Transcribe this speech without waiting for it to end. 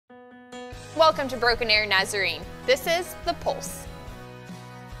Welcome to Broken Arrow Nazarene. This is The Pulse.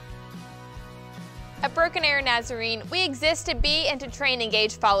 At Broken Arrow Nazarene, we exist to be and to train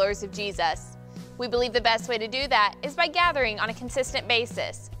engaged followers of Jesus. We believe the best way to do that is by gathering on a consistent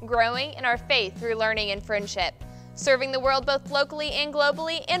basis, growing in our faith through learning and friendship, serving the world both locally and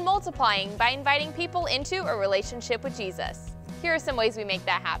globally, and multiplying by inviting people into a relationship with Jesus. Here are some ways we make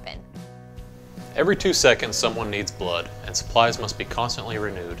that happen. Every 2 seconds, someone needs blood, and supplies must be constantly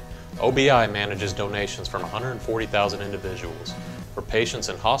renewed. OBI manages donations from 140,000 individuals for patients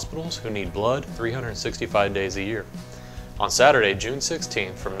in hospitals who need blood 365 days a year. On Saturday, June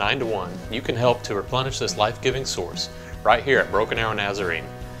 16th from 9 to 1, you can help to replenish this life-giving source right here at Broken Arrow Nazarene.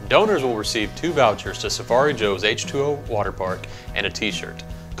 Donors will receive 2 vouchers to Safari Joe's H2O Water Park and a t-shirt.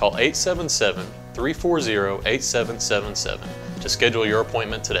 Call 877-340-8777 to schedule your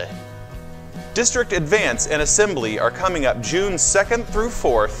appointment today. District Advance and Assembly are coming up June 2nd through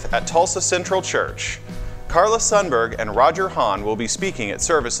 4th at Tulsa Central Church. Carla Sundberg and Roger Hahn will be speaking at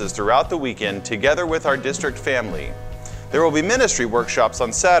services throughout the weekend together with our district family. There will be ministry workshops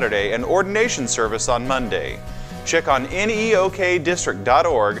on Saturday and ordination service on Monday. Check on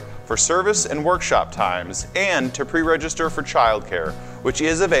neokdistrict.org for service and workshop times and to pre-register for childcare, which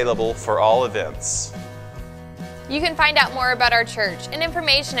is available for all events. You can find out more about our church and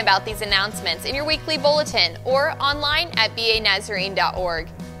information about these announcements in your weekly bulletin or online at banazarene.org.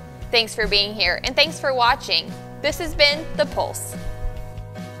 Thanks for being here and thanks for watching. This has been The Pulse.